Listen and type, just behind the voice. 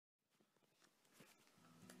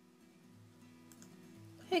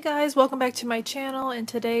Hey guys, welcome back to my channel, and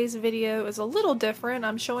today's video is a little different.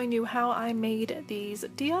 I'm showing you how I made these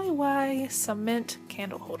DIY cement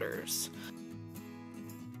candle holders.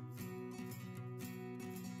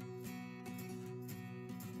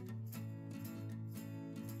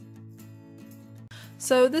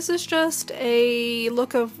 So this is just a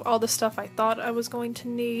look of all the stuff I thought I was going to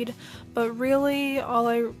need, but really all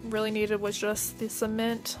I really needed was just the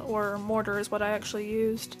cement, or mortar is what I actually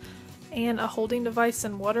used, and a holding device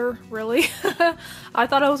and water, really. I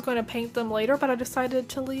thought I was going to paint them later, but I decided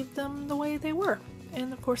to leave them the way they were.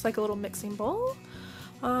 And of course, like a little mixing bowl.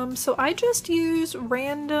 So I just used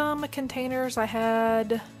random containers I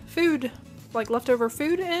had food, like leftover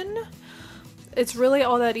food in. It's really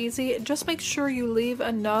all that easy. Just make sure you leave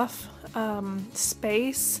enough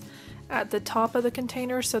space at the top of the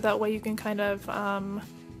container so that way you can kind of, I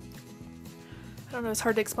don't know, it's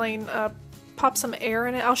hard to explain, pop some air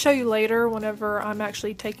in it. I'll show you later whenever I'm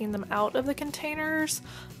actually taking them out of the containers.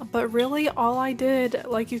 But really all I did,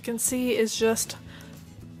 like you can see, is just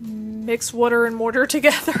mix water and mortar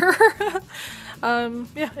together.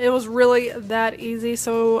 Yeah, it was really that easy.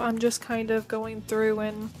 So I'm just kind of going through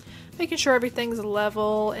and making sure everything's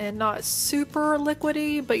level and not super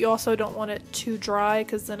liquidy, but you also don't want it too dry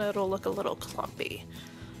because then it'll look a little clumpy.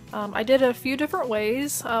 I did a few different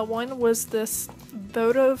ways. One was this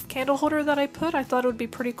votive candle holder that I put. I thought it would be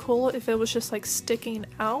pretty cool if it was just like sticking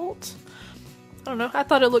out. I don't know, I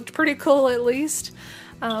thought it looked pretty cool at least.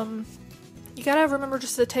 You gotta remember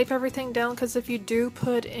just to tape everything down, because if you do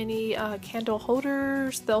put any candle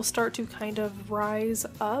holders, they'll start to kind of rise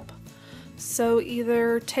up. So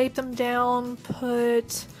either tape them down,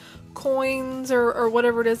 put coins or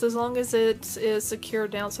whatever it is, as long as it is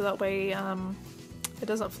secured down so that way it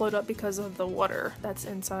doesn't float up because of the water that's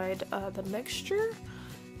inside the mixture.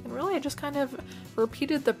 And really I just kind of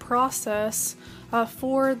repeated the process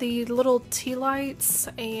for the little tea lights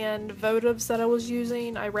and votives that I was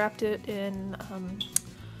using. I wrapped it in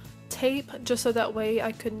tape just so that way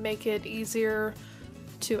I could make it easier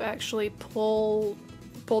to actually pull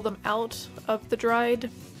them out of the dried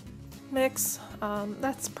mix.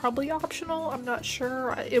 That's probably optional, I'm not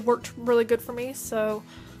sure. It worked really good for me, so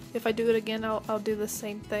if I do it again I'll do the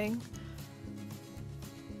same thing.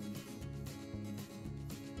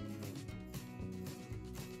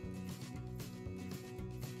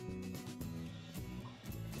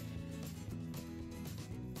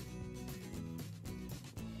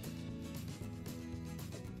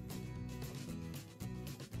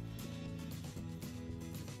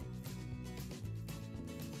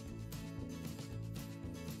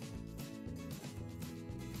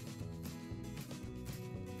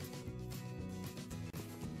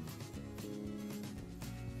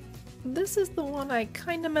 This is the one I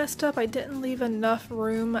kind of messed up. I didn't leave enough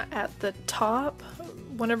room at the top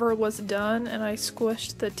whenever it was done, and I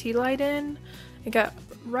squished the tea light in. It got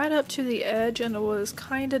right up to the edge and it was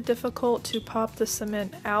kind of difficult to pop the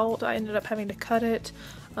cement out. I ended up having to cut it.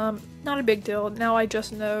 Not a big deal. Now I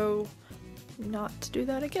just know not to do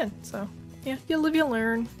that again. So yeah, you live, you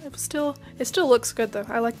learn. It still looks good though.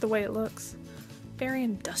 I like the way it looks. Very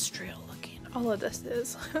industrial looking. All of this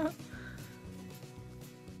is.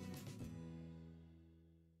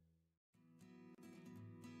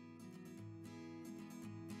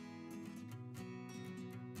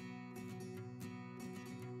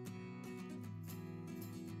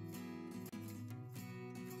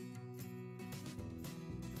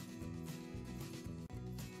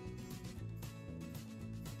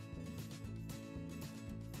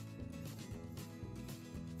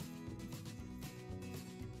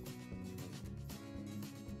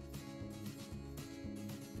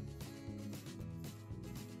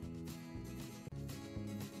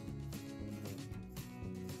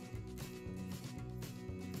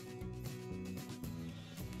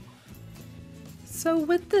 So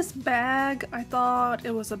with this bag, I thought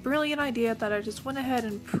it was a brilliant idea that I just went ahead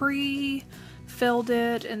and pre-filled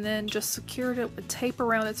it and then just secured it with tape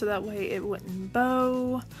around it so that way it wouldn't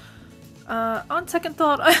bow. On second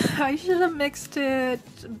thought, I should have mixed it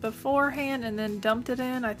beforehand and then dumped it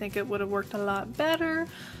in. I think it would have worked a lot better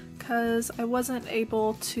because I wasn't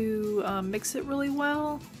able to mix it really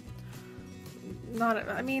well.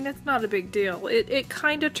 I mean, it's not a big deal. It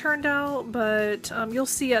kind of turned out, but you'll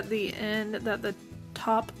see at the end that the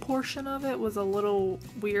top portion of it was a little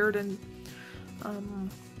weird and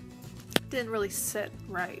didn't really set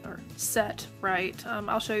right.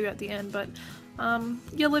 I'll show you at the end, but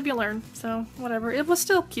you live, you learn, so whatever. It was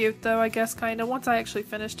still cute though, I guess, kind of, once I actually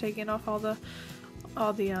finished taking off all the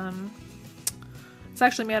It's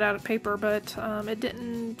actually made out of paper, but it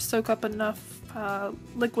didn't soak up enough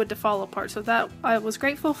liquid to fall apart. So that I was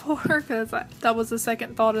grateful for, because that was the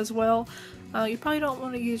second thought as well. You probably don't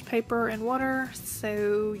want to use paper and water,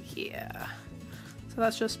 so yeah. So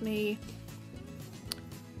that's just me.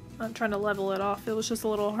 I'm trying to level it off. It was just a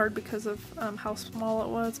little hard because of how small it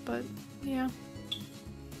was, but yeah.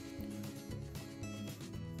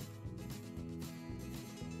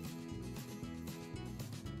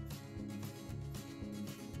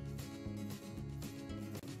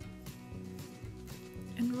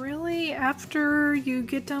 And really, after you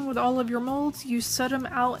get done with all of your molds, you set them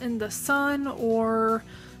out in the sun, or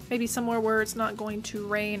maybe somewhere where it's not going to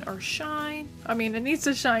rain or shine. I mean, it needs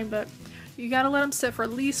to shine, but you gotta let them sit for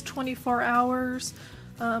at least 24 hours,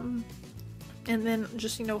 and then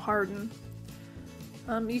just, you know, harden.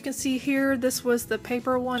 You can see here, this was the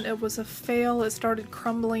paper one. It was a fail. It started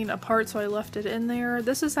crumbling apart, so I left it in there.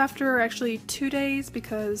 This is after actually 2 days,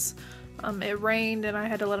 because it rained and I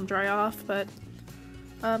had to let them dry off, but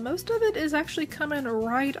most of it is actually coming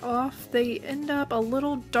right off. They end up a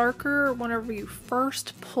little darker whenever you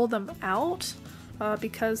first pull them out,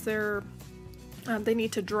 because they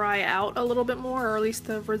need to dry out a little bit more, or at least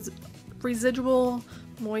the residual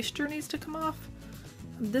moisture needs to come off.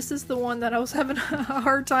 This is the one that I was having a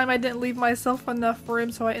hard time. I didn't leave myself enough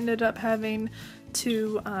room, so I ended up having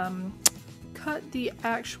to cut the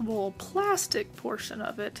actual plastic portion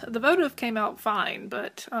of it. The votive came out fine,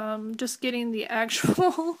 but just getting the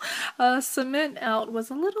actual cement out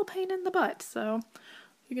was a little pain in the butt. So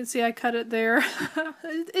you can see I cut it there.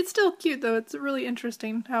 It's still cute though. It's really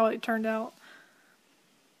interesting how it turned out.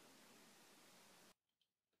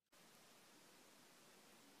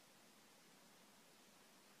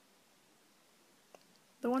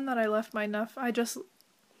 The one that I left my enough, I just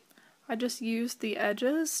used the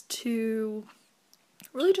edges to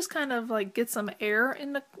really just kind of like get some air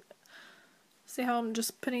in the, see how I'm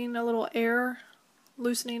just putting a little air,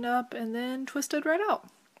 loosening up, and then twisted right out.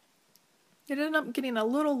 It ended up getting a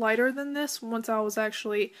little lighter than this once I was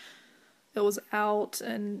actually, it was out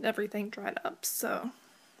and everything dried up. So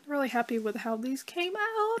really happy with how these came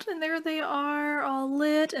out, and there they are, all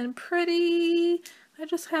lit and pretty. I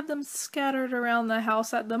just have them scattered around the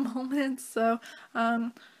house at the moment, so I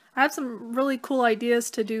have some really cool ideas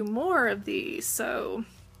to do more of these, so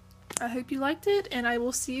I hope you liked it, and I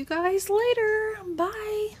will see you guys later.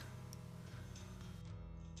 Bye!